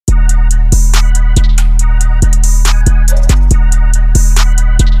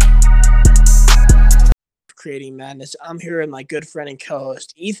Creating Madness. I'm here with my good friend and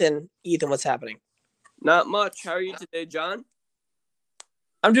co-host, Ethan. Ethan, what's happening? Not much. How are you today, John?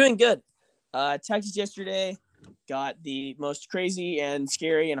 I'm doing good. Texas yesterday got the most crazy and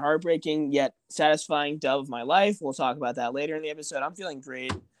scary and heartbreaking yet satisfying dub of my life. We'll talk about that later in the episode. I'm feeling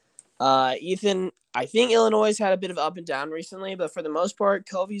great. Ethan, I think Illinois had a bit of up and down recently, but for the most part,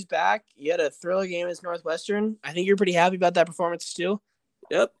 Covey's back. You had a thriller game against Northwestern. I think you're pretty happy about that performance too.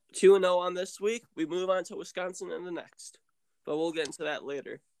 Yep, 2-0 on this week. We move on to Wisconsin in the next, but we'll get into that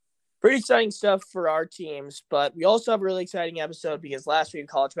later. Pretty exciting stuff for our teams, but we also have a really exciting episode because last week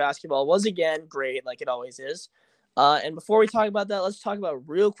college basketball was again great, like it always is. And before we talk about that, let's talk about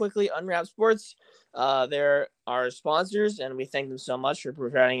real quickly Unwrapped Sports. They're our sponsors, and we thank them so much for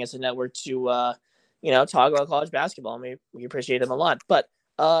providing us a network to, talk about college basketball. And we appreciate them a lot. But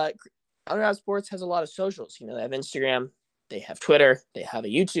Unwrapped Sports has a lot of socials. They have Instagram, they have Twitter, they have a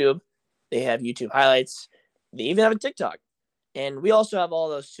YouTube, they have YouTube highlights, they even have a TikTok. And we also have all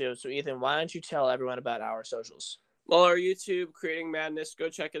those too. So, Ethan, why don't you tell everyone about our socials? Well, our YouTube, Creating Madness, go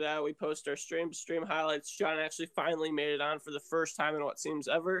check it out. We post our stream highlights. John actually finally made it on for the first time in what seems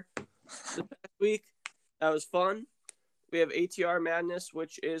ever this past week. That was fun. We have ATR Madness,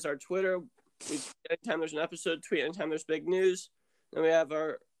 which is our Twitter. Anytime there's an episode, tweet anytime there's big news. Then we have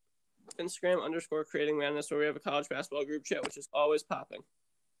our Instagram _Creating Madness, where we have a college basketball group chat, which is always popping.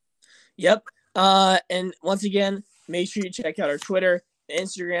 Yep. And once again, make sure you check out our Twitter,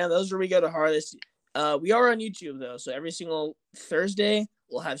 Instagram. Those are where we go to hardest. We are on YouTube, though, so every single Thursday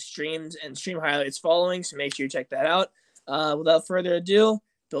we'll have streams and stream highlights following, so make sure you check that out. Without further ado,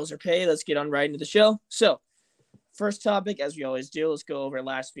 bills are paid. Let's get on right into the show. So, first topic, as we always do, let's go over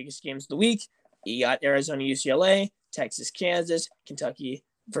last week's games of the week. You got Arizona, UCLA, Texas, Kansas, UCLA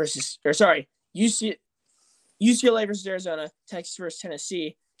versus Arizona, Texas versus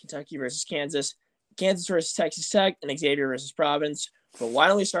Tennessee, Kentucky versus Kansas, Kansas versus Texas Tech, and Xavier versus Providence. But why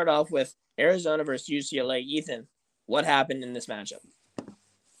don't we start off with Arizona versus UCLA? Ethan, what happened in this matchup?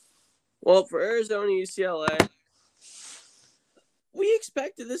 Well, for Arizona, UCLA, we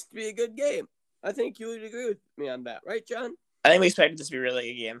expected this to be a good game. I think you would agree with me on that, right, John? I think we expected this to be a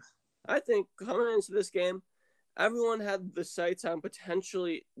really good game. I think coming into this game, everyone had the sights on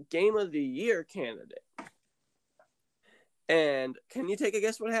potentially game of the year candidate. And can you take a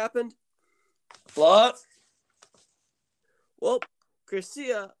guess what happened? What? Well,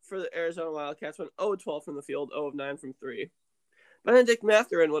 Garcia for the Arizona Wildcats went 0-12 from the field, 0-9 from 3. Benedict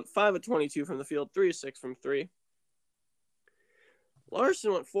Mathurin went 5-22 from the field, 3-6 from 3.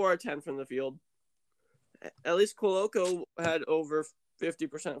 Larson went 4-10 from the field. At least Koloko had over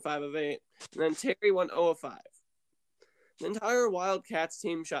 50%, 5-8. And then Terry went 0-5. The entire Wildcats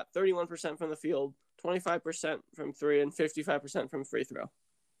team shot 31% from the field, 25% from 3, and 55% from free throw.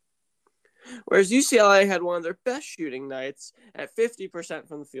 Whereas UCLA had one of their best shooting nights at 50%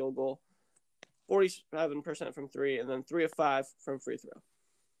 from the field goal, 47% from 3, and then 3 of 5 from free throw.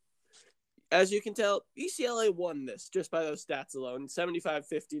 As you can tell, UCLA won this just by those stats alone,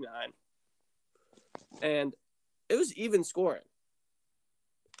 75-59. And it was even scoring.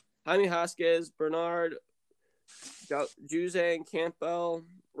 Jaime Hosquez, Bernard, Juzang, Campbell,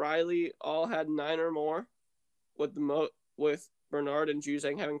 Riley all had 9 or more, with Bernard and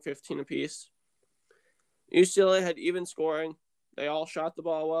Juzang having 15 apiece. UCLA had even scoring. They all shot the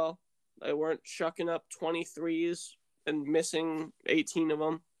ball well. They weren't shucking up 23s and missing 18 of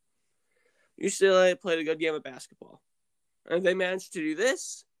them. UCLA played a good game of basketball. And if they managed to do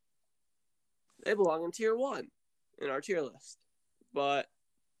this, they belong in Tier 1 in our tier list. But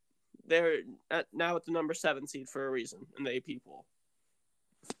they're now at the number 7 seed for a reason in the AP poll.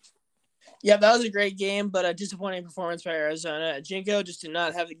 Yeah, that was a great game, but a disappointing performance by Arizona. Jinko just did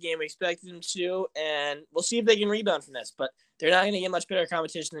not have the game we expected him to, and we'll see if they can rebound from this. But they're not going to get much better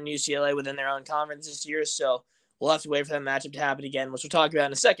competition than UCLA within their own conference this year, so we'll have to wait for that matchup to happen again, which we'll talk about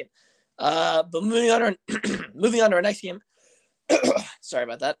in a second. But moving on to our next game. Sorry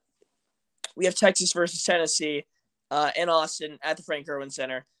about that. We have Texas versus Tennessee in Austin at the Frank Erwin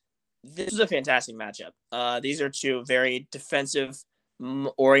Center. This is a fantastic matchup. These are two very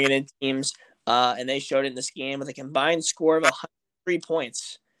defensive-oriented teams, and they showed it in this game with a combined score of 103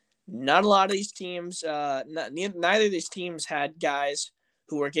 points. Not a lot of these teams, neither of these teams had guys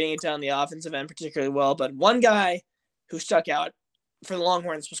who were getting it done the offensive end particularly well, but one guy who stuck out for the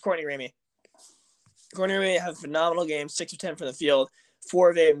Longhorns was Courtney Ramey. Courtney Ramey had a phenomenal game, 6 of 10 from the field,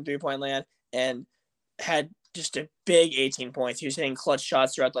 4 of 8 from three-point land, and had just a big 18 points. He was hitting clutch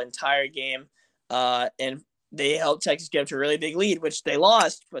shots throughout the entire game, and they helped Texas get up to a really big lead, which they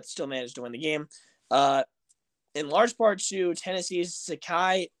lost, but still managed to win the game. In large part to Tennessee's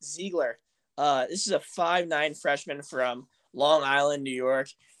Zakai Ziegler. This is a 5'9" freshman from Long Island, New York.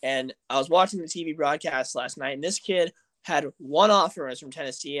 And I was watching the TV broadcast last night, and this kid had one offer. It was from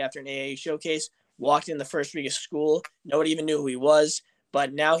Tennessee after an AAU showcase, walked in the first week of school. Nobody even knew who he was,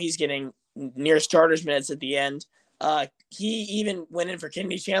 but now he's getting near starters minutes at the end. He even went in for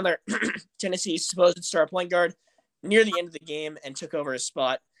Kennedy Chandler, Tennessee's supposed star point guard, near the end of the game and took over his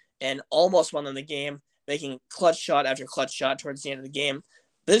spot and almost won them the game, making clutch shot after clutch shot towards the end of the game.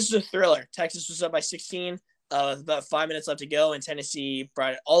 This is a thriller. Texas was up by 16 with about 5 minutes left to go, and Tennessee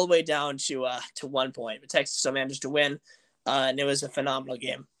brought it all the way down to 1 point. But Texas still managed to win, and it was a phenomenal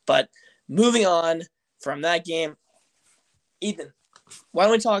game. But moving on from that game, Ethan, why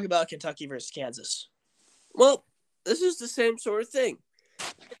don't we talk about Kentucky versus Kansas? Well, this is the same sort of thing.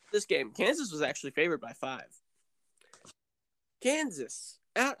 This game, Kansas was actually favored by 5. Kansas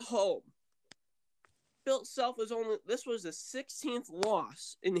at home. Bill Self was this was the 16th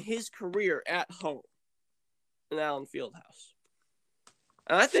loss in his career at home in Allen Fieldhouse.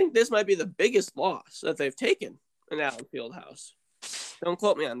 And I think this might be the biggest loss that they've taken in Allen Fieldhouse. Don't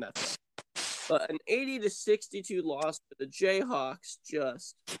quote me on that, though. But an 80-62 loss to the Jayhawks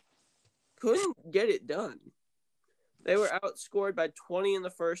just couldn't get it done. They were outscored by 20 in the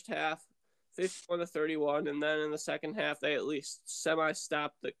first half, 51-31, and then in the second half they at least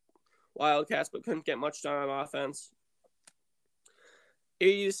semi-stopped the Wildcats, but couldn't get much done on offense.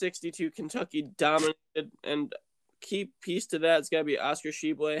 80-62, Kentucky dominated, and key piece to that is got to be Oscar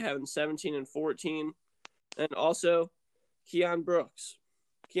Tshiebwe having 17 and 14, and also Keon Brooks.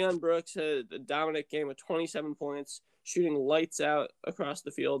 Keon Brooks had a dominant game with 27 points, shooting lights out across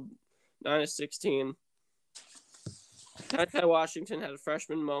the field, 9 of 16. Ty Washington had a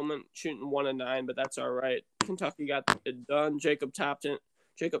freshman moment, shooting 1 of 9, but that's all right. Kentucky got it done. Jacob Toppin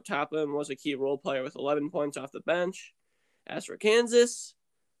was a key role player with 11 points off the bench. As for Kansas,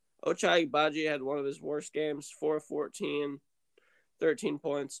 Ochai Agbaji had one of his worst games, 4 of 14, 13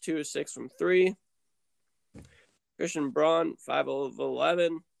 points, 2 of 6 from 3. Christian Braun, 5 of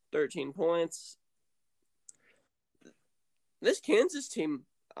 11, 13 points. This Kansas team,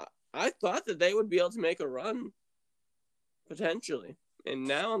 I thought that they would be able to make a run, potentially. And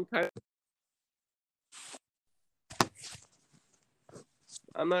now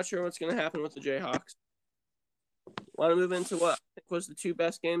I'm not sure what's going to happen with the Jayhawks. Want to move into what I think was the 2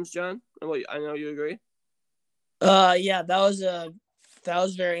 best games, John? I know you agree. Yeah, that was a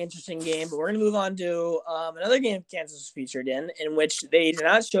very interesting game. But we're going to move on to another game Kansas was featured in which they did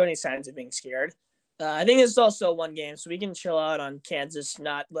not show any signs of being scared. I think it's also one game, so we can chill out on Kansas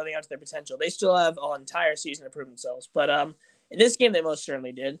not living up to their potential. They still have an entire season to prove themselves. But in this game, they most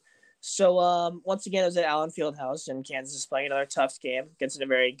certainly did. So, once again, it was at Allen Fieldhouse, and Kansas is playing another tough game against a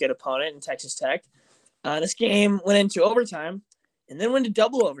very good opponent in Texas Tech. This game went into overtime and then went to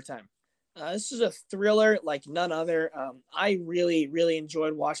double overtime. This is a thriller like none other. I really, really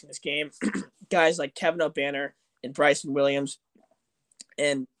enjoyed watching this game. Guys like Kevin O'Banner and Bryson Williams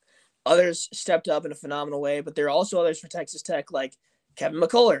and others stepped up in a phenomenal way, but there are also others for Texas Tech like Kevin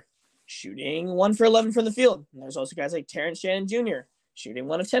McCullough, shooting 1 for 11 from the field. And there's also guys like Terrence Shannon Jr., shooting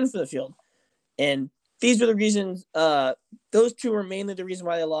 1 of 10 from the field. And these were the reasons, those two were mainly the reason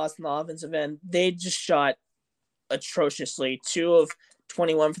why they lost in the offensive end. They just shot atrociously, 2 of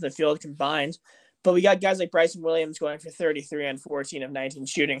 21 from the field combined. But we got guys like Bryson Williams going for 33 on 14 of 19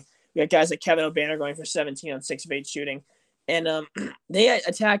 shooting. We got guys like Kevin O'Banner going for 17 on 6 of 8 shooting. And they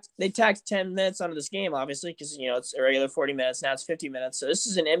tacked 10 minutes onto this game, obviously, because, it's a regular 40 minutes. Now it's 50 minutes. So this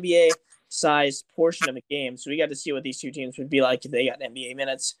is an NBA-sized portion of the game. So we got to see what these two teams would be like if they got NBA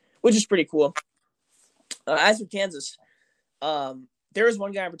minutes, which is pretty cool. As for Kansas, there was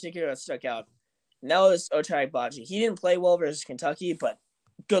one guy in particular that stuck out, and that was Ochai Agbaji. He didn't play well versus Kentucky, but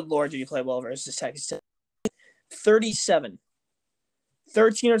good Lord, did he play well versus Texas Tech. 37,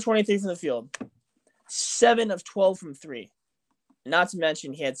 13 or 23 from the field, 7 of 12 from 3. Not to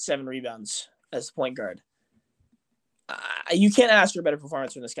mention he had 7 rebounds as the point guard. You can't ask for a better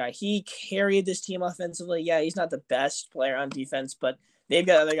performance from this guy. He carried this team offensively. Yeah, he's not the best player on defense, but they've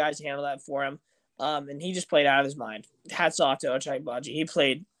got other guys to handle that for him. And he just played out of his mind. Hats off to Ochai Agbaji. He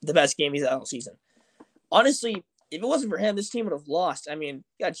played the best game he's had all season. Honestly, if it wasn't for him, this team would have lost. I mean,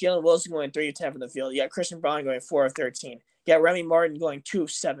 you got Jalen Wilson going 3 of 10 from the field. You got Christian Braun going 4 of 13. You got Remy Martin going 2 of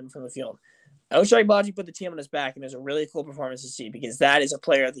 7 from the field. Ochai Agbaji put the team on his back, and it was a really cool performance to see because that is a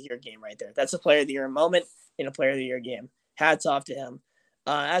player of the year game right there. That's a player of the year moment in a player of the year game. Hats off to him.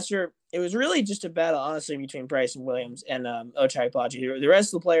 It was really just a battle, honestly, between Bryson Williams and Ochai Agbaji. The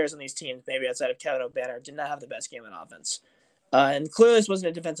rest of the players on these teams, maybe outside of Kevin O'Banner, did not have the best game on offense. And clearly this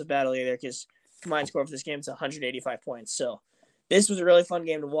wasn't a defensive battle either because combined score for this game is 185 points. So this was a really fun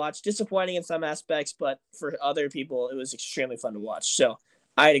game to watch. Disappointing in some aspects, but for other people, it was extremely fun to watch. So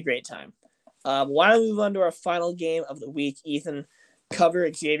I had a great time. Why don't we move on to our final game of the week? Ethan,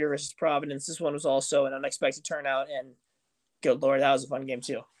 cover Xavier versus Providence. This one was also an unexpected turnout, and good Lord, that was a fun game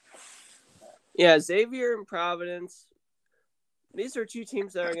too. Yeah, Xavier and Providence. These are two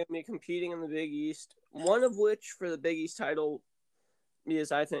teams that are going to be competing in the Big East. One of which for the Big East title,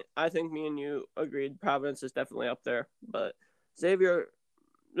 because I think me and you agreed Providence is definitely up there. But Xavier,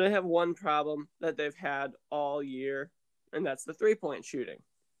 they have one problem that they've had all year, and that's the 3-point shooting.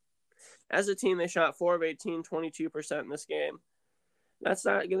 As a team, they shot 4 of 18, 22% in this game. That's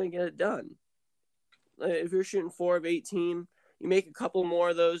not going to get it done. If you're shooting 4 of 18, you make a couple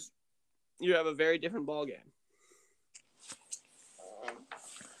more of those, you have a very different ball game.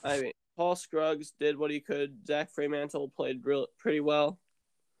 I mean, Paul Scruggs did what he could. Zach Fremantle played pretty well.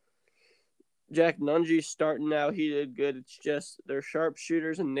 Jack Nunge starting out, he did good. It's just their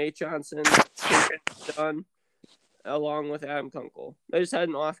sharpshooters and Nate Johnson done, along with Adam Kunkel. They just had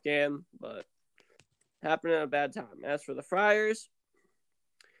an off game, but happened at a bad time. As for the Friars,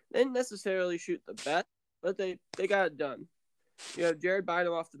 they didn't necessarily shoot the best, but they got it done. You have Jared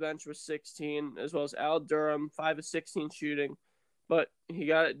Bynum off the bench with 16, as well as Al Durham, 5 of 16 shooting. But he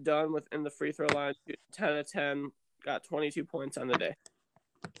got it done within the free throw line, 10 of 10, got 22 points on the day.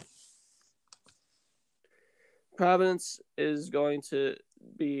 Providence is going to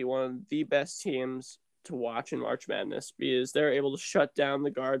be one of the best teams to watch in March Madness because they're able to shut down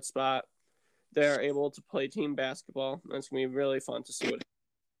the guard spot. They're able to play team basketball. And it's going to be really fun to see what.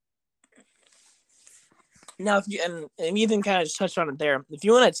 Now, if you and Ethan kind of just touched on it there, if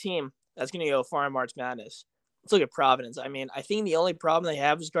you want a team that's going to go far in March Madness, let's look at Providence. I mean, I think the only problem they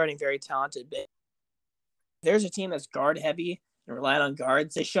have is guarding very talented big. There's a team that's guard heavy and relying on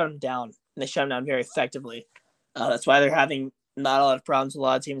guards. They shut them down, and they shut them down very effectively. That's why they're having not a lot of problems with a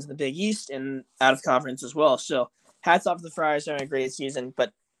lot of teams in the Big East and out of conference as well. So hats off to the Friars. They're having a great season,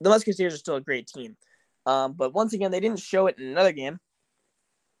 but the Musketeers are still a great team. But once again, they didn't show it in another game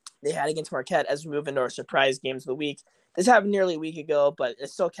they had against Marquette as we move into our surprise games of the week. This happened nearly a week ago, but it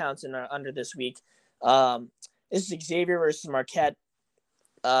still counts in under this week. This is Xavier versus Marquette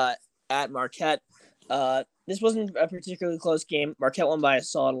at Marquette. This wasn't a particularly close game. Marquette won by a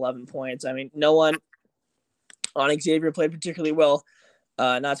solid 11 points. I mean, no one on Xavier played particularly well,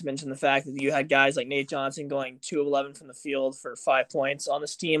 not to mention the fact that you had guys like Nate Johnson going 2 of 11 from the field for 5 points on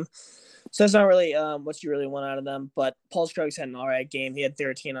this team. So that's not really what you really want out of them. But Paul Scruggs had an all right game. He had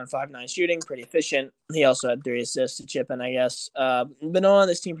 13 on 5-9 shooting, pretty efficient. He also had 3 assists to chip in, I guess. But no one on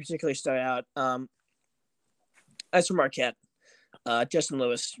this team particularly stood out. As for Marquette, Justin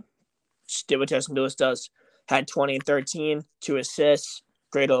Lewis did what Justin Lewis does. Had 20 and 13, 2 assists.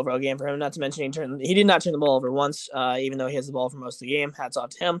 Great overall game for him. Not to mention he did not turn the ball over once, even though he has the ball for most of the game. Hats off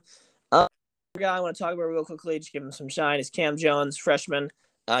to him. The guy I want to talk about real quickly, just give him some shine, is Cam Jones, freshman.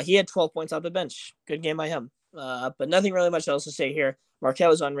 He had 12 points off the bench. Good game by him. But nothing really much else to say here. Marquette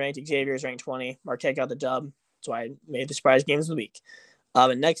was unranked. Xavier is ranked 20. Marquette got the dub. That's why I made the surprise games of the week.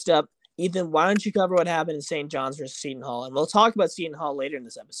 And next up, Ethan, why don't you cover what happened in St. John's versus Seton Hall? And we'll talk about Seton Hall later in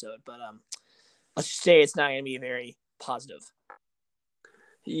this episode, but let's just say it's not going to be very positive.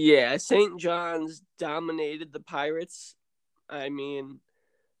 Yeah, St. John's dominated the Pirates. I mean,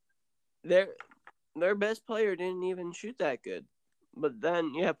 their best player didn't even shoot that good. But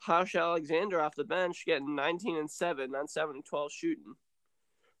then you have Posh Alexander off the bench getting 19 and 7 on 7 and 12 shooting.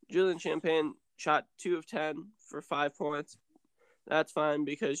 Julian Champagne shot 2 of 10 for 5 points. That's fine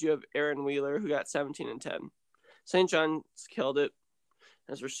because you have Aaron Wheeler who got 17 and 10. St. John's killed it.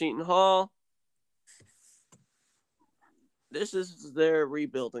 As for Seton Hall, this is their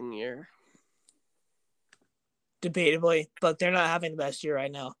rebuilding year. Debatably, but they're not having the best year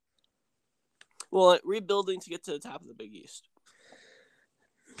right now. Well, rebuilding to get to the top of the Big East.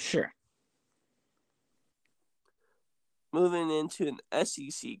 Sure. Moving into an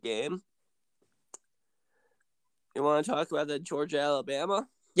SEC game. You want to talk about the Georgia-Alabama?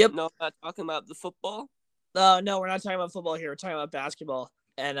 Yep. No, I'm not talking about the football. No, we're not talking about football here. We're talking about basketball.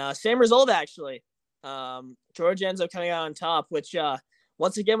 And same result, actually. Georgia ends up coming out on top, which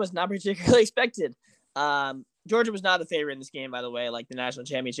once again was not particularly expected. Georgia was not the favorite in this game, by the way, like the national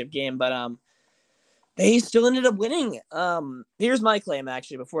championship game, but they still ended up winning. Here's my claim,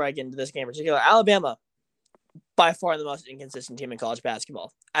 actually, before I get into this game in particular. Alabama, by far the most inconsistent team in college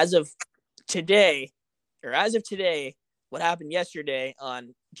basketball. As of today, what happened yesterday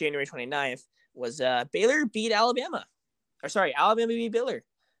on January 29th was Baylor beat Alabama. Alabama beat Baylor.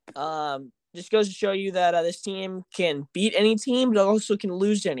 Just goes to show you that this team can beat any team, but also can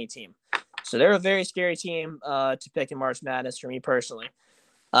lose to any team. So they're a very scary team to pick in March Madness for me personally.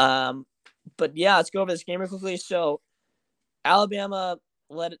 But yeah, let's go over this game real quickly. So Alabama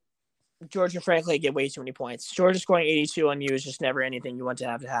let Georgia, frankly, get way too many points. Georgia scoring 82 on you is just never anything you want to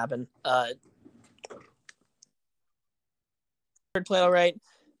have happen. Play all right.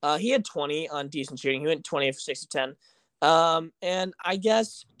 He had 20 on decent shooting. He went 20 for 6 of 10. And I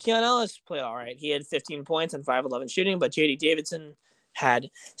guess Keon Ellis played all right. He had 15 points on 5 of 11 shooting, but J.D. Davidson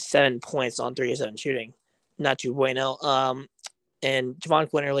had 7 points on 3 of 7 shooting. Not too bueno. And Javon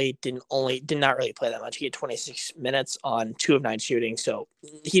Quinterly did not really play that much. He had 26 minutes on 2 of 9 shooting, so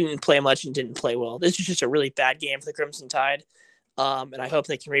he didn't play much and didn't play well. This was just a really bad game for the Crimson Tide, and I hope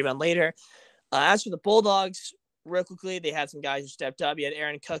they can rebound later. As for the Bulldogs, real quickly, they had some guys who stepped up. You had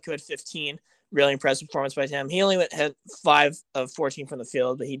Aaron Cook, who had 15. Really impressive performance by him. He only had 5 of 14 from the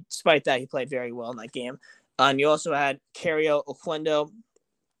field, but despite that, he played very well in that game. And you also had Cario Oquendo.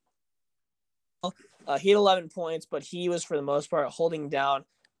 He had 11 points, but he was, for the most part, holding down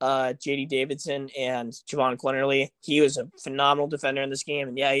J.D. Davidson and Javon Quinterly. He was a phenomenal defender in this game,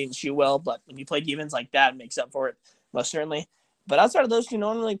 and yeah, he didn't shoot well, but when you play defense like that, it makes up for it, most certainly. But outside of those two, no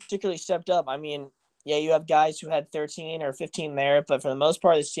one really particularly stepped up. I mean, yeah, you have guys who had 13 or 15 there, but for the most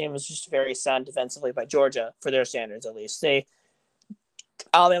part, this team was just very sound defensively by Georgia, for their standards at least.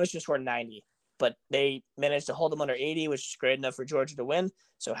 Alabama just scored 90, but they managed to hold them under 80, which is great enough for Georgia to win.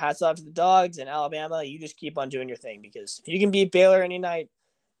 So hats off to the Dogs, and Alabama, you just keep on doing your thing, because if you can beat Baylor any night,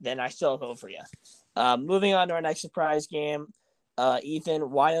 then I still hope for you. Moving on to our next surprise game,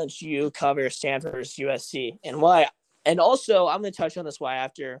 Ethan, why don't you cover Stanford versus USC, and why? And also, I'm going to touch on this why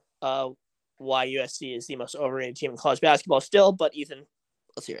after why USC is the most overrated team in college basketball still. But Ethan,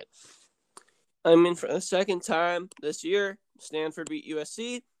 let's hear it. I mean, for the second time this year, Stanford beat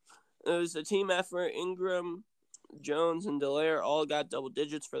USC. It was a team effort. Ingram, Jones, and Dallaire all got double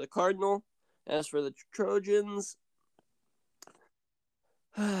digits for the Cardinal. As for the Trojans,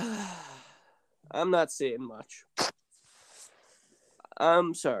 I'm not saying much.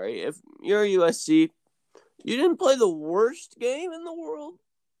 I'm sorry. If you're USC, you didn't play the worst game in the world.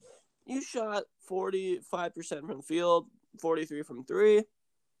 You shot 45% from the field, 43 from 3.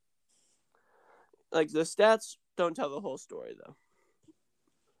 Like, the stats don't tell the whole story, though.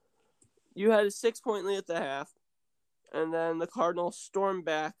 You had a 6-point lead at the half, and then the Cardinals stormed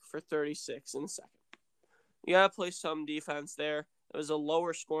back for 36 in the second. You got to play some defense there. It was a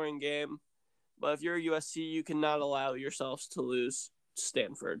lower scoring game, but if you're USC, you cannot allow yourselves to lose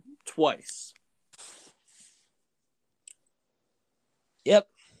Stanford twice. Yep.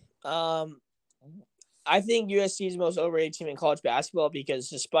 I think USC is the most overrated team in college basketball, because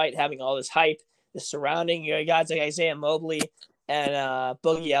despite having all this hype, the surrounding, you know, guys like Isaiah Mobley and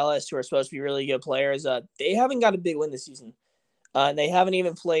Boogie Ellis, who are supposed to be really good players, they haven't got a big win this season. They haven't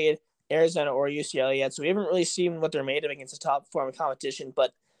even played Arizona or UCLA yet, so we haven't really seen what they're made of against the top form of competition.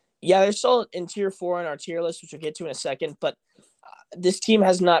 But yeah, they're still in tier 4 in our tier list, which we'll get to in a second. But this team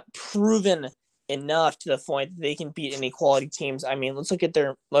has not proven enough to the point that they can beat any quality teams. I mean, let's look at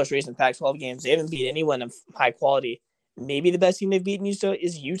their most recent Pac-12 games. They haven't beat anyone of high quality. Maybe the best team they've beaten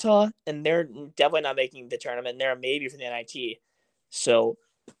is Utah, and they're definitely not making the tournament. They're a maybe for the NIT. So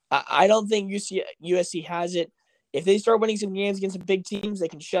I don't think USC has it. If they start winning some games against some big teams, they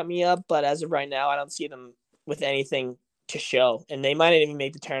can shut me up. But as of right now, I don't see them with anything to show. And they might not even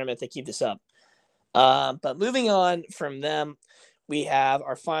make the tournament if they keep this up. But moving on from them, we have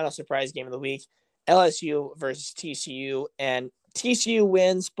our final surprise game of the week, LSU versus TCU. And TCU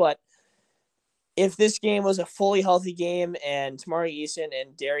wins, but if this game was a fully healthy game and Tamari Eason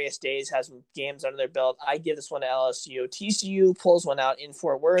and Darius Days has some games under their belt, I give this one to LSU. TCU pulls one out in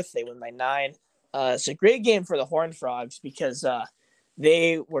Fort Worth. They win by 9. It's a great game for the Horned Frogs, because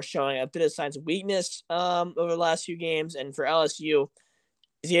they were showing a bit of signs of weakness over the last few games. And for LSU,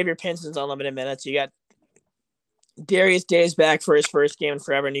 Xavier Pinson's on limited minutes. You got Darius Days back for his first game in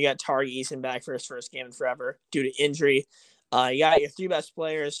forever, and you got Tari Eason back for his first game in forever due to injury. You got your 3 best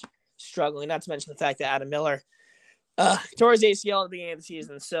players struggling, not to mention the fact that Adam Miller tore his ACL at the beginning of the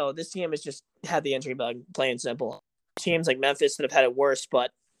season. So this team has just had the injury bug, plain and simple. Teams like Memphis that have had it worse, but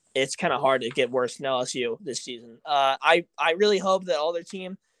it's kind of hard to get worse than LSU this season. I really hope that all their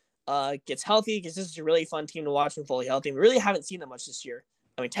team gets healthy, because this is a really fun team to watch when fully healthy. We really haven't seen them much this year.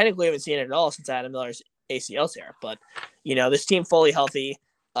 I mean, technically we haven't seen it at all since Adam Miller's ACL tear. But, you know, this team fully healthy is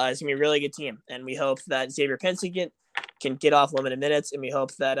going to be a really good team. And we hope that Xavier Pinson can get off limited minutes, and we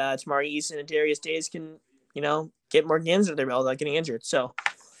hope that Tamari Eason and Darius Days can, you know, get more games under their belt without getting injured. So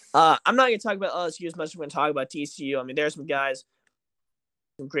I'm not going to talk about LSU as much as I'm going to talk about TCU. I mean, there's some guys,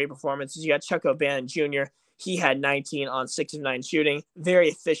 some great performances. You got Chuck O'Bannon Jr. He had 19 on 6 of 9 shooting. Very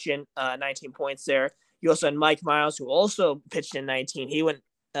efficient, 19 points there. You also had Mike Miles, who also pitched in 19. He went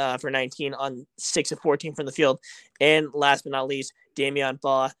for 19 on 6 of 14 from the field. And last but not least, Damian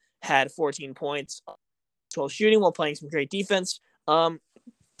Baugh had 14 points, 12 shooting while playing some great defense. I'm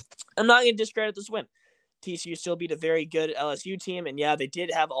not going to discredit this win. TCU still beat a very good LSU team, and yeah, they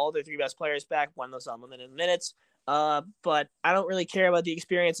did have all their 3 best players back, won those unlimited minutes. But I don't really care about the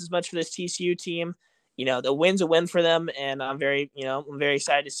experience as much for this TCU team. The win's a win for them, and I'm very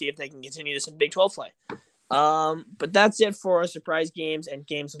excited to see if they can continue this in Big 12 play. But that's it for our surprise games and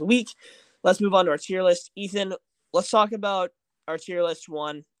games of the week. Let's move on to our tier list. Ethan, let's talk about our tier list 1.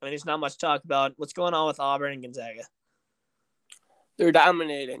 I mean, there's not much to talk about. What's going on with Auburn and Gonzaga? They're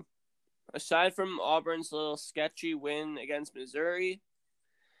dominating. Aside from Auburn's little sketchy win against Missouri,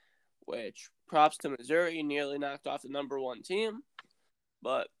 which props to Missouri, nearly knocked off the number 1 team.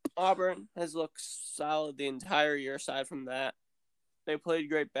 But Auburn has looked solid the entire year aside from that. They played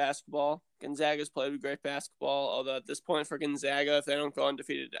great basketball. Gonzaga's played great basketball, although at this point for Gonzaga, if they don't go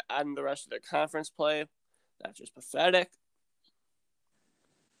undefeated in the rest of their conference play, that's just pathetic.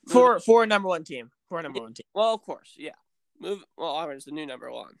 For a number 1 team. For a number 1 team. Well, of course, yeah. Auburn's the new number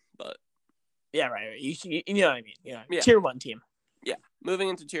 1, but... Yeah, right. You know what I mean. Yeah. Tier 1 team. Yeah. Moving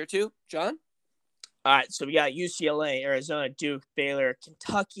into Tier 2, John? All right, so we got UCLA, Arizona, Duke, Baylor,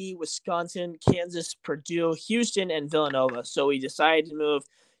 Kentucky, Wisconsin, Kansas, Purdue, Houston, and Villanova. So we decided to move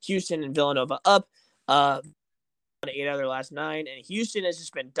Houston and Villanova up. 8 out of their last 9, and Houston has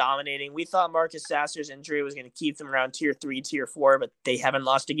just been dominating. We thought Marcus Sasser's injury was going to keep them around Tier 3, Tier 4, but they haven't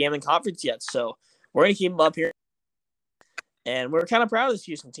lost a game in conference yet. So we're going to keep them up here. And we're kind of proud of this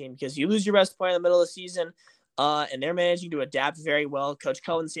Houston team because you lose your best player in the middle of the season, and they're managing to adapt very well. Coach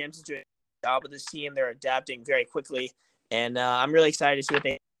Cullen Sampson's doing a job with this team. They're adapting very quickly, and I'm really excited to see what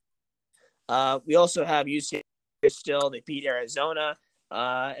they We also have UCLA still. They beat Arizona,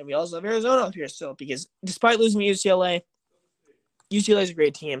 and we also have Arizona up here still because despite losing to UCLA is a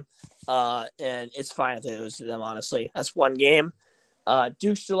great team, and it's fine if they lose to them, honestly. That's 1 game.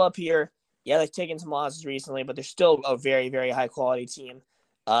 Duke's still up here. Yeah, they've taken some losses recently, but they're still a very, very high-quality team.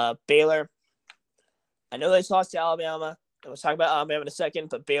 Baylor, I know they lost to Alabama. We'll talk about Alabama in a second,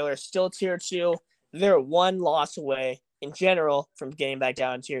 but Baylor is still Tier 2. They're 1 loss away, in general, from getting back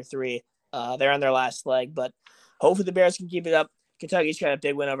down in Tier 3. They're on their last leg, but hopefully the Bears can keep it up. Kentucky's got a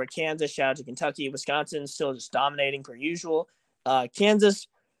big win over Kansas. Shout out to Kentucky. Wisconsin still just dominating per usual. Kansas,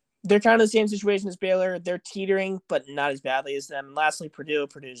 they're kind of the same situation as Baylor. They're teetering, but not as badly as them. And lastly,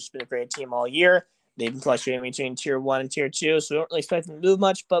 Purdue's just been a great team all year. They've been fluctuating between Tier 1 and Tier 2, so we don't really expect them to move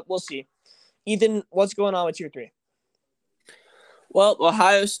much, but we'll see. Ethan, what's going on with Tier 3? Well,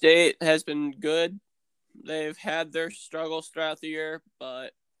 Ohio State has been good. They've had their struggles throughout the year,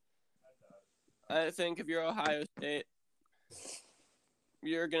 but I think if you're Ohio State,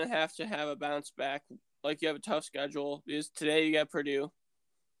 you're going to have a bounce back. Like, you have a tough schedule because today you got Purdue.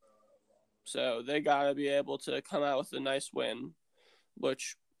 So they got to be able to come out with a nice win,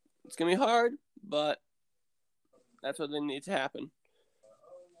 which it's going to be hard, but that's what they need to happen.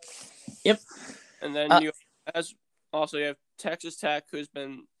 Yep. And then you have Texas Tech, who's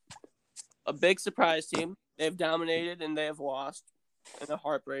been a big surprise team. They've dominated and they have lost in a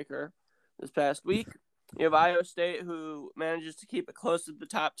heartbreaker this past week. You have Iowa State, who manages to keep it close to the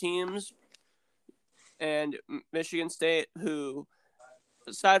top teams, and Michigan State, who,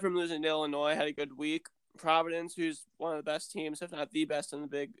 aside from losing to Illinois, had a good week. Providence, who's one of the best teams, if not the best in the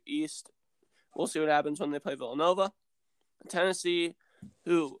Big East. We'll see what happens when they play Villanova. Tennessee,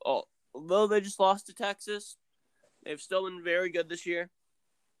 who, although they just lost to Texas, they've still been very good this year.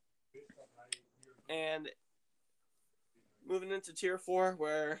 And moving into Tier 4,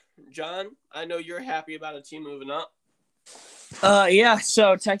 where, John, I know you're happy about a team moving up. Yeah,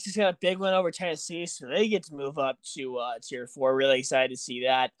 so Texas got a big win over Tennessee, so they get to move up to Tier 4. Really excited to see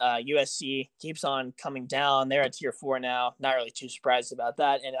that. USC keeps on coming down. They're at Tier 4 now. Not really too surprised about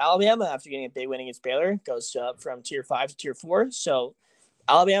that. And Alabama, after getting a big win against Baylor, goes up from Tier 5 to Tier 4. So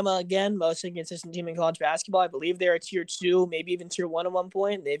Alabama, again, most inconsistent team in college basketball. I believe they're at Tier 2, maybe even Tier 1 at one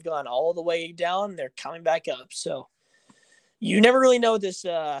point. They've gone all the way down. They're coming back up. So you never really know this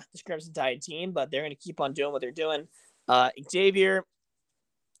Crimson Tide team, but they're going to keep on doing what they're doing. Xavier,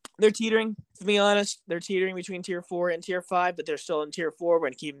 they're teetering, to be honest. They're teetering between Tier 4 and Tier 5, but they're still in Tier 4. We're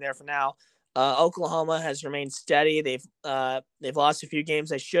going to keep them there for now. Oklahoma has remained steady. They've lost a few games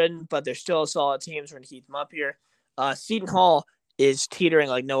they shouldn't, but they're still a solid team, so we're going to keep them up here. Seton Hall is teetering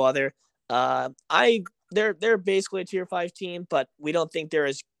like no other. They're basically a Tier 5 team, but we don't think they're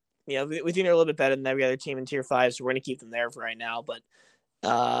as, we think they're a little bit better than every other team in Tier 5, so we're going to keep them there for right now. But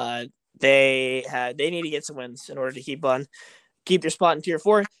they need to get some wins in order to keep their spot in Tier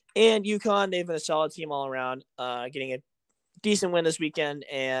 4. And UConn, they've been a solid team all around, getting a decent win this weekend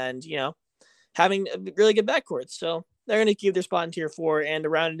and, having a really good backcourt. So they're going to keep their spot in Tier 4. And to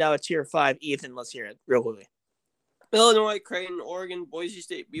round it out at Tier 5, Ethan, let's hear it real quickly. Illinois, Creighton, Oregon, Boise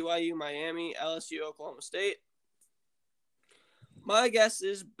State, BYU, Miami, LSU, Oklahoma State. My guess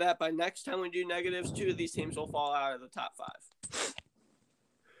is that by next time we do negatives, 2 of these teams will fall out of the top 5.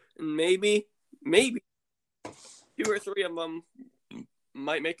 And maybe 2 or 3 of them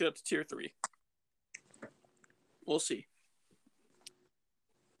might make it up to Tier 3. We'll see.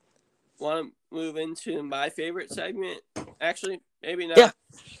 Want to move into my favorite segment? Actually, maybe not. Yeah.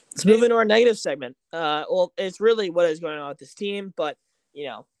 Let's move into our negative segment. Well, it's really what is going on with this team, but,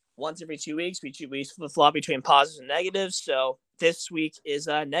 once every 2 weeks, we flip-flop between positives and negatives. So this week is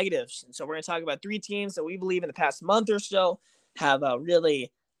negatives. And so we're going to talk about 3 teams that we believe in the past month or so have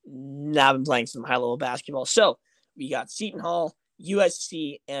really not been playing some high-level basketball. So we got Seton Hall,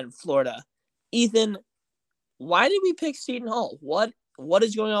 USC, and Florida. Ethan, why did we pick Seton Hall? What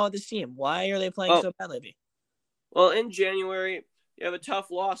is going on with this team? Why are they playing so bad lately? Well, in January, you have a tough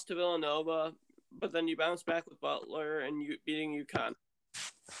loss to Villanova, but then you bounce back with Butler and you beating UConn.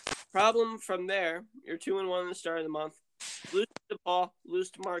 Problem from there, you're 2-1 in the start of the month. Lose to DePaul, lose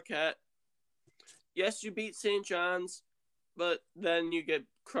to Marquette. Yes, you beat St. John's, but then you get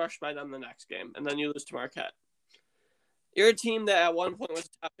crushed by them the next game, and then you lose to Marquette. You're a team that at one point was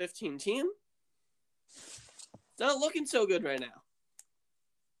a top 15 team. It's not looking so good right now.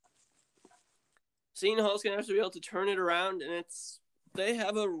 Seton Hall's going to have to be able to turn it around, and they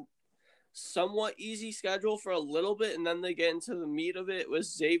have a somewhat easy schedule for a little bit, and then they get into the meat of it with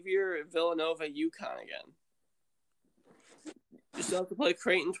Xavier, Villanova, UConn again. You still have to play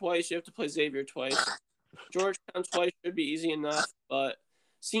Creighton twice. You have to play Xavier twice. Georgetown twice should be easy enough, but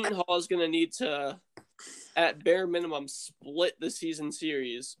Seton Hall is going to need to, at bare minimum, split the season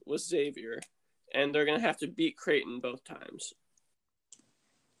series with Xavier, and they're going to have to beat Creighton both times.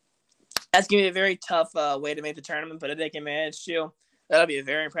 That's going to be a very tough way to make the tournament, but if they can manage to, that'll be a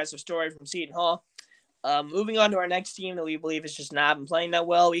very impressive story from Seton Hall. Moving on to our next team that we believe has just not been playing that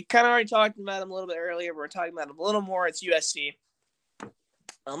well. We kind of already talked about them a little bit earlier, but we're talking about them a little more. It's USC.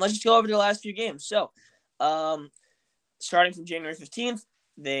 Let's just go over the last few games. So, starting from January 15th,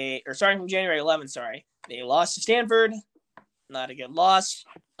 starting from January 11th, they lost to Stanford. Not a good loss.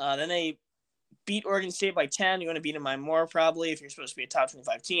 Then they beat Oregon State by 10. You're going to beat them by more probably if you're supposed to be a top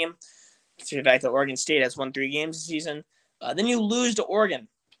 25 team. Consider the fact that Oregon State has won 3 games this season. Then you lose to Oregon,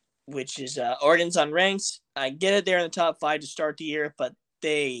 which is Oregon's unranked. I get it, they're in the top 5 to start the year, but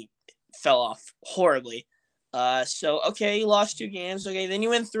they fell off horribly. You lost 2 games. Okay, then you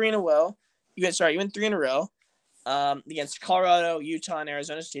win 3 in a row. You win 3 in a row against Colorado, Utah, and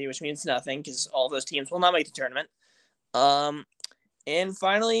Arizona State, which means nothing because all those teams will not make the tournament. And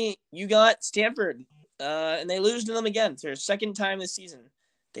finally, you got Stanford, and they lose to them again. It's their second time this season.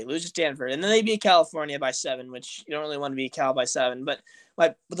 They lose to Stanford, and then they beat California by 7, which you don't really want to beat Cal by 7. But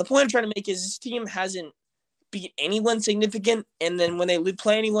the point I'm trying to make is this team hasn't beat anyone significant, and then when they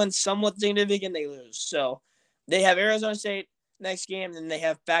play anyone somewhat significant, they lose. So they have Arizona State next game, and then they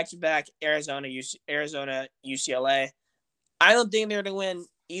have back-to-back Arizona, UCLA. I don't think they're going to win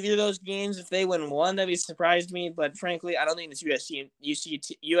either of those games. If they win one, that'd be surprised me. But frankly, I don't think this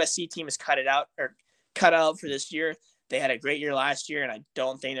USC team is cut out for this year. They had a great year last year, and I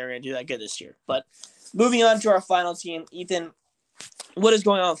don't think they're going to do that good this year. But moving on to our final team, Ethan, what is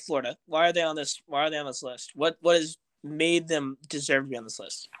going on with Florida? Why are they on this list? What has made them deserve to be on this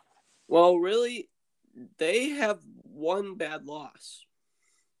list? Well, really, they have one bad loss.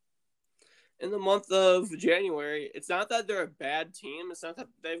 In the month of January, it's not that they're a bad team. It's not that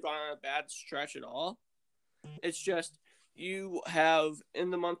they've gone on a bad stretch at all. It's just you have, in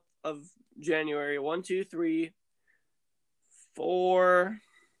the month of January, 4,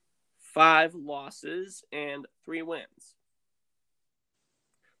 5 losses and 3 wins.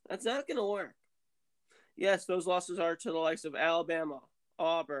 That's not going to work. Yes, those losses are to the likes of Alabama,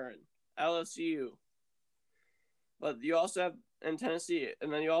 Auburn, LSU. But you also have in Tennessee,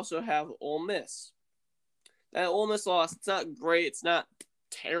 and then you also have Ole Miss. That Ole Miss loss, it's not great. It's not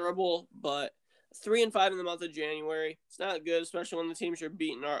terrible, but 3 and 5 in the month of January. It's not good, especially when the teams you're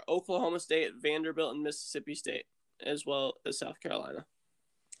beating are Oklahoma State, Vanderbilt, and Mississippi State, as well as South Carolina.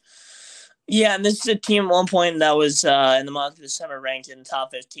 Yeah, and this is a team at one point that was in the month of December ranked in the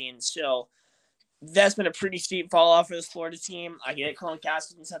top 15. So that's been a pretty steep fall off for this Florida team. I get it, Colin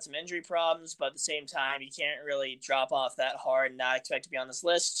Castleton's had some injury problems, but at the same time, you can't really drop off that hard and not expect to be on this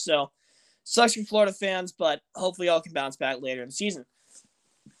list. So sucks for Florida fans, but hopefully y'all can bounce back later in the season.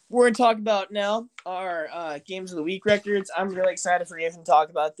 We're going to talk about now our games of the week records. I'm really excited for Ethan to talk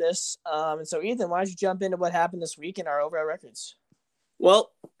about this. And so, Ethan, why don't you jump into what happened this week in our overall records?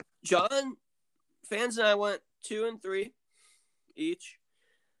 Well, John, fans and I went 2-3 each.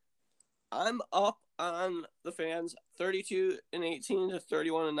 I'm up on the fans 32-18 to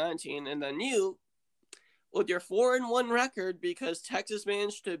 31-19, and then you, with your 4-1 record, because Texas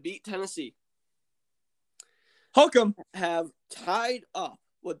managed to beat Tennessee, Hook 'em. have tied up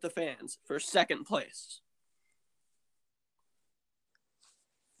with the fans for second place.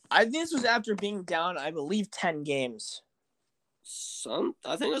 I think this was after being down, I believe, 10 games.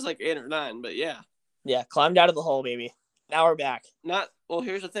 I think it was like 8 or 9, but yeah. Yeah, climbed out of the hole, baby. Now we're back.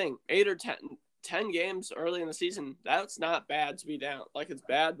 Here's the thing. 8 or 10 games early in the season, that's not bad to be down. Like, it's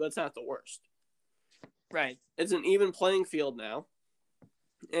bad, but it's not the worst. Right. It's an even playing field now.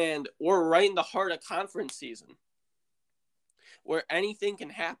 And we're right in the heart of conference season, where anything can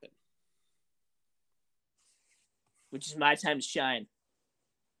happen. Which is my time to shine.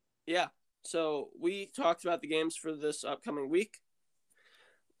 Yeah. So we talked about the games for this upcoming week.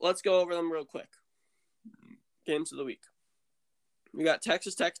 Let's go over them real quick. Games of the week. We got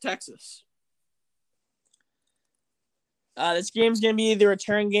Texas Tech, Texas. This game's going to be the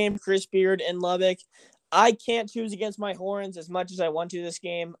return game, Chris Beard in Lubbock. I can't choose against my Horns as much as I want to this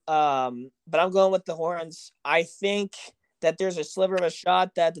game, but I'm going with the Horns. I think that there's a sliver of a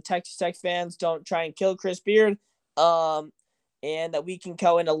shot that the Texas Tech fans don't try and kill Chris Beard, and that we can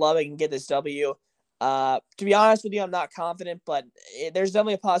go into Lubbock and get this W. To be honest with you, I'm not confident, but there's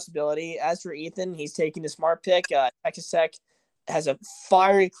definitely a possibility. As for Ethan, he's taking the smart pick. Texas Tech has a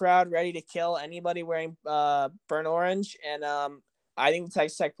fiery crowd ready to kill anybody wearing burnt orange, and I think the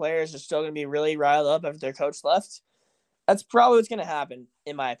Texas Tech players are still going to be really riled up after their coach left. That's probably what's going to happen,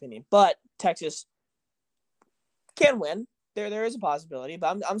 in my opinion. But Texas can win. There is a possibility,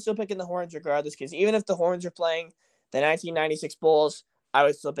 but I'm still picking the Horns regardless, because even if the Horns are playing the 1996 Bulls, I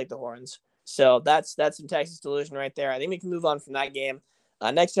would still pick the Horns. So that's some Texas delusion right there. I think we can move on from that game.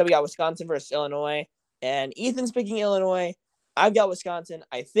 Next up, we got Wisconsin versus Illinois, and Ethan's picking Illinois. I've got Wisconsin.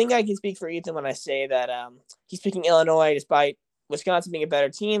 I think I can speak for Ethan when I say that he's picking Illinois despite Wisconsin being a better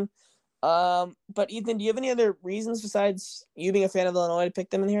team. But Ethan, do you have any other reasons besides you being a fan of Illinois to pick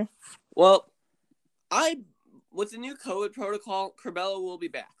them in here? Well, with the new COVID protocol, Curbelo will be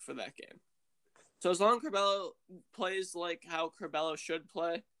back for that game. So as long as Curbelo plays like how Curbelo should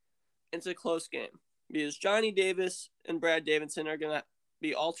play, it's a close game. Because Johnny Davis and Brad Davidson are going to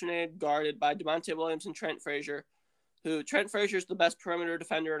be alternated, guarded by DeMonte Williams and Trent Frazier, who Trent Frazier is the best perimeter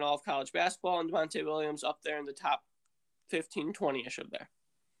defender in all of college basketball, and DeMonte Williams up there in the top 15, 20-ish of there.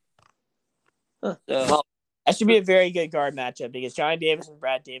 Huh. So, well, that should be a very good guard matchup because Johnny Davis and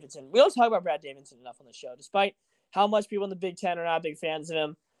Brad Davidson. We don't talk about Brad Davidson enough on the show, despite how much people in the Big Ten are not big fans of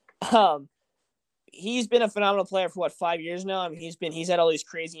him. He's been a phenomenal player for 5 years now. I mean, he's had all these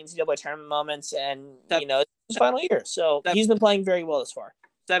crazy NCAA tournament moments, and it's his final year. So he's been playing very well this far.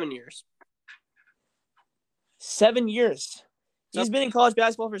 7 years. 7 years. He's been in college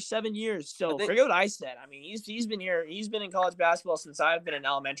basketball for 7 years. So forget what I said. I mean, he's been here. He's been in college basketball since I've been in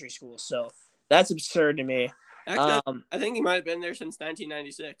elementary school. So that's absurd to me. Actually, I think he might have been there since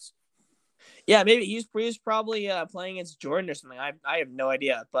 1996. Yeah, maybe he's probably playing against Jordan or something. I have no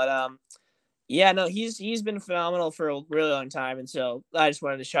idea, but yeah, no, he's been phenomenal for a really long time, and so I just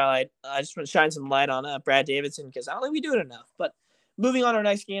wanted to shine some light on Brad Davidson because I don't think we do it enough. But moving on to our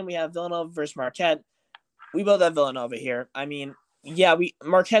next game, we have Villanova versus Marquette. We both have Villanova here. I mean, yeah,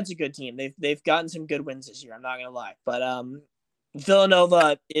 Marquette's a good team. They've gotten some good wins this year. I'm not gonna lie, but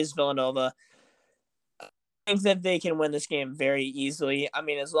Villanova is Villanova. I think that they can win this game very easily. I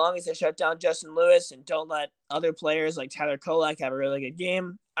mean, as long as they shut down Justin Lewis and don't let other players like Tyler Kolek have a really good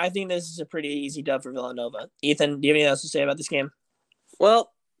game, I think this is a pretty easy dub for Villanova. Ethan, do you have anything else to say about this game?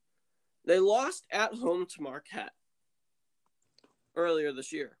 Well, they lost at home to Marquette earlier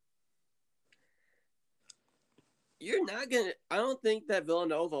this year. I don't think that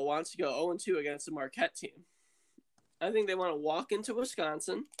Villanova wants to go 0-2 against the Marquette team. I think they want to walk into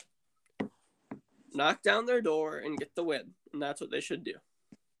Wisconsin, knock down their door, and get the win. And that's what they should do.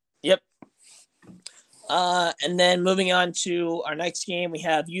 Yep. And then moving on to our next game, we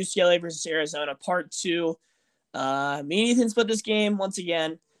have UCLA versus Arizona, part 2. Me and Ethan split this game once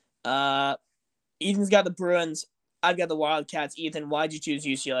again. Ethan's got the Bruins. I've got the Wildcats. Ethan, why'd you choose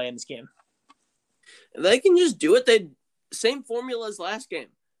UCLA in this game? They can just do it. Same formula as last game.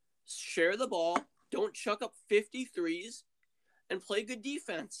 Share the ball. Don't chuck up 53s. And play good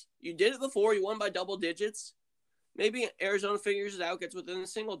defense. You did it before. You won by double digits. Maybe Arizona figures it out, gets within the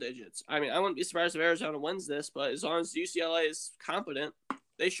single digits. I mean, I wouldn't be surprised if Arizona wins this, but as long as UCLA is competent,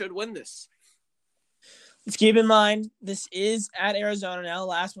 they should win this. Let's keep in mind, this is at Arizona now.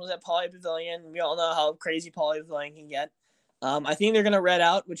 Last one was at Pauley Pavilion. We all know how crazy Pauley Pavilion can get. I think they're going to red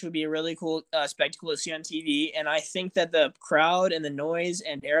out, which would be a really cool spectacle to see on TV. And I think that the crowd and the noise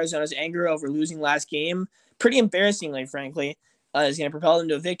and Arizona's anger over losing last game, pretty embarrassingly, frankly, is going to propel them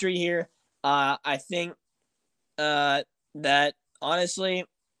to a victory here. I think that, honestly,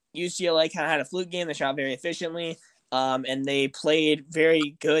 UCLA kind of had a fluke game. They shot very efficiently. And they played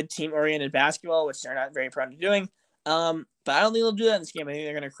very good team-oriented basketball, which they're not very prone to doing. But I don't think they'll do that in this game. I think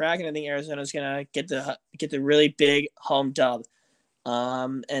they're going to crack, and I think Arizona's going to get the really big home dub.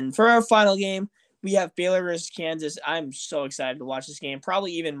 And for our final game, we have Baylor versus Kansas. I'm so excited to watch this game,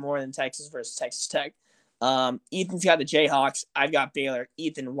 probably even more than Texas versus Texas Tech. Ethan's got the Jayhawks. I've got Baylor.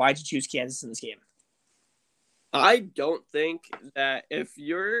 Ethan, why'd you choose Kansas in this game? I don't think that if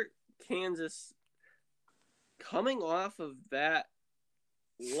you're Kansas coming off of that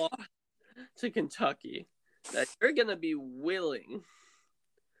loss to Kentucky, that you're going to be willing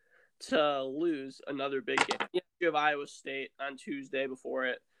to lose another big game. Yeah, you have Iowa State on Tuesday before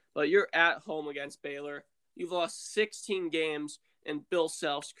it, but you're at home against Baylor. You've lost 16 games in Bill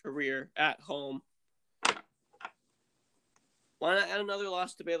Self's career at home. Why not add another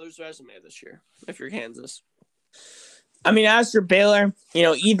loss to Baylor's resume this year if you're Kansas? I mean, as for Baylor,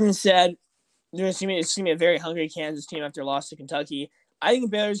 Ethan said there's going to be a very hungry Kansas team after loss to Kentucky. I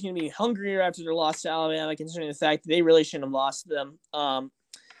think Baylor's going to be hungrier after their loss to Alabama, considering the fact that they really shouldn't have lost to them.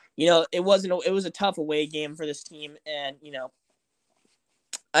 It was a tough away game for this team, and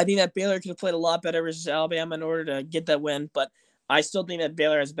I think that Baylor could have played a lot better versus Alabama in order to get that win. But I still think that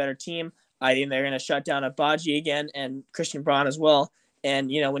Baylor has a better team. I think they're going to shut down Agbaji again and Christian Braun as well. And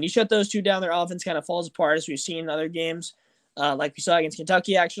when you shut those two down, their offense kind of falls apart, as we've seen in other games, like we saw against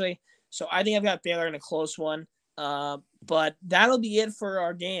Kentucky, actually. So I think I've got Baylor in a close one. But that'll be it for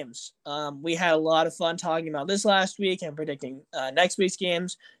our games. We had a lot of fun talking about this last week and predicting next week's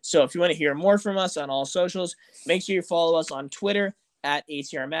games. So if you want to hear more from us on all socials, make sure you follow us on Twitter at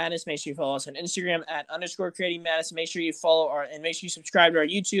ATR Madness. Make sure you follow us on Instagram at _Creating Madness. Make sure you make sure you subscribe to our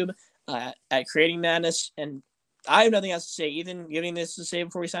YouTube at Creating Madness. And I have nothing else to say. Ethan, you have anything to say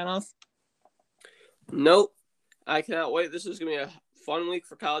before we sign off? Nope. I cannot wait. This is going to be a fun week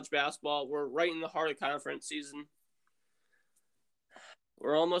for college basketball. We're right in the heart of conference season.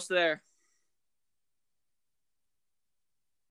 We're almost there.